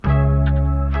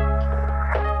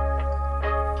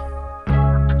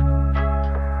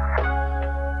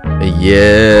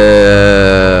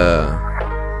Yeah.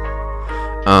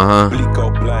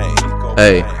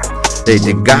 Hey,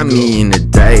 they got me in the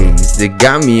daze. They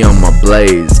got me on my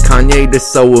blaze. Kanye, they're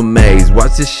so amazed.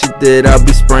 Watch this shit that I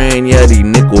be spraying. Yeah, these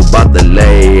nickel bout to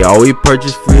lay. All we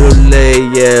purchase real lay.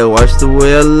 Yeah, watch the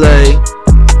way I lay.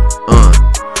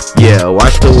 Yeah,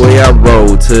 watch the way I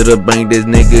roll to the bank, this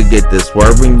nigga get this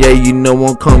swerving. Yeah, you know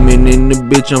I'm coming in the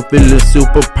bitch, I'm feeling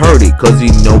super purdy. Cause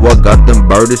you know I got them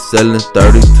birdies selling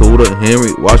 32 to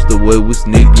Henry. Watch the way we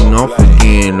sneaking off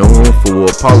again, no room for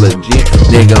apology.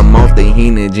 Nigga, I'm off the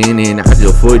Hina Gin and I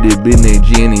just for the business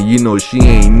Gin. And you know she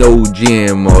ain't no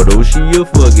gym, although she a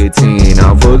fucking 10.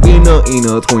 I'm fucking up in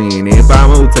a twin, and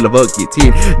 5 more till I fuck you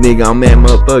 10. Nigga, I'm at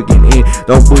my fucking end.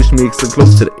 Don't push me so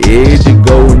close to the edge. You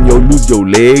go and you lose your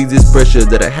legs. This pressure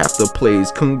that I have to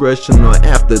place, congressional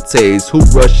aftertaste. Who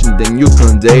rushing, then you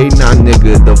convey. Nah,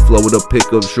 nigga, the flow, the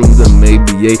pickup shrooms, and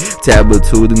maybe a tablet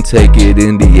and take it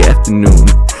in the afternoon.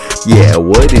 Yeah,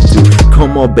 what it do?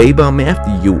 Come on, baby, I'm after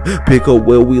you. Pick up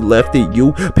where we left it,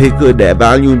 you. Pick up that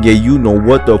volume, yeah, you know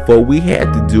what the fuck we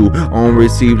had to do. On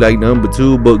receive like number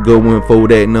 2, but going for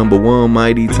that number 1.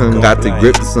 Mighty tongue got the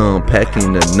grip, some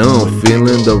packing the numb.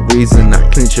 Feeling the reason I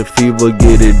clinch a fever,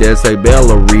 get it, that's a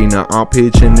ballerina. I'm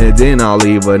pitching it, then I'll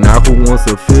leave her. Now who wants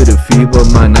to feel the fever?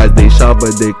 My nights, they sharper,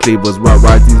 they cleavers.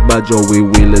 Ride these by Joey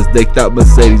Wheelers. They thought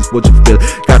Mercedes, what you feel?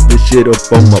 Got this shit up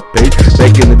on my page.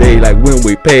 Back in the day, like when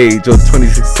we paid. Or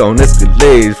 26 on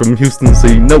Escalades from Houston, so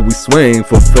you know we swing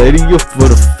for 30 or for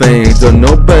the fame. Don't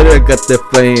know better, got that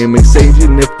flame,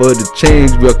 exchanging it for the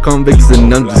change. We are convicts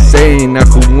and I'm just saying, now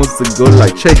who wants to go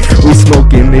like Che? We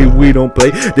smoking it, we don't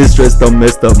play. This stress done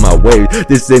messed up my way.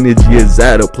 This energy is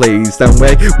out of place. I'm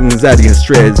whack, anxiety and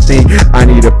stress. Think I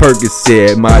need a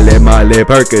Percocet, my leg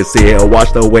Percocet.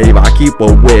 Watch the wave, I keep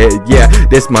her wet. Yeah,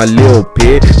 that's my little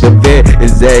pet. The vet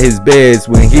is at his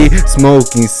best when he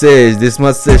smoking says, this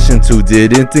my session too.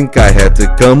 Didn't think I had to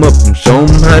come up and show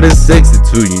him how to sex it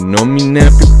too. You know me,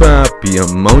 nappy poppy,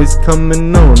 I'm always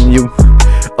coming on you.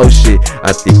 Oh shit,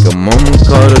 I think I'm on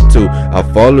Carter too. I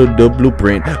followed the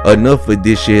blueprint. Enough of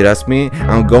this shit I spent.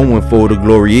 I'm going for the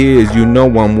glory is. You know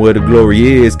I'm where the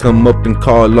glory is. Come up and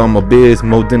call on my biz.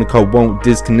 More than a call, won't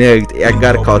disconnect. I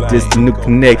gotta call this the new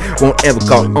connect. Won't ever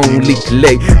call, only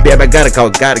collect. Babe, I gotta call,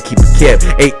 gotta keep it kept.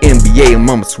 NBA,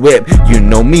 mama swept. You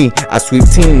know me, I sweep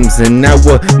teams and I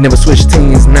will never switch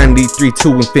teams. 93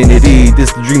 to infinity.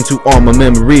 This the dream to all my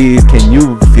memories. Can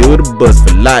you feel the buzz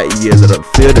for light years? I don't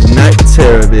feel the night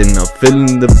terror. And I'm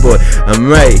feeling the boy, I'm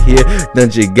right here.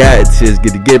 Don't you got tears,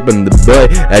 get on the boy.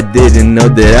 I didn't know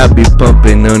that I'd be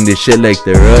pumping on this shit like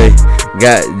the Roy.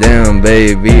 Goddamn,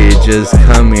 baby, it just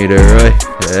caught me the Roy.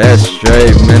 That's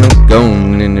straight, man, I'm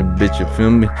going in the bitch, you feel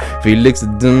me? Felix is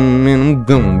done, man, I'm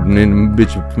going in the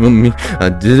bitch, you feel me? I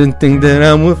didn't think that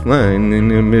I would find in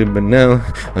the bit, but now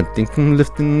I think I'm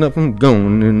lifting up, I'm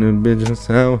going in the bitch,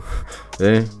 how?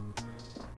 Hey.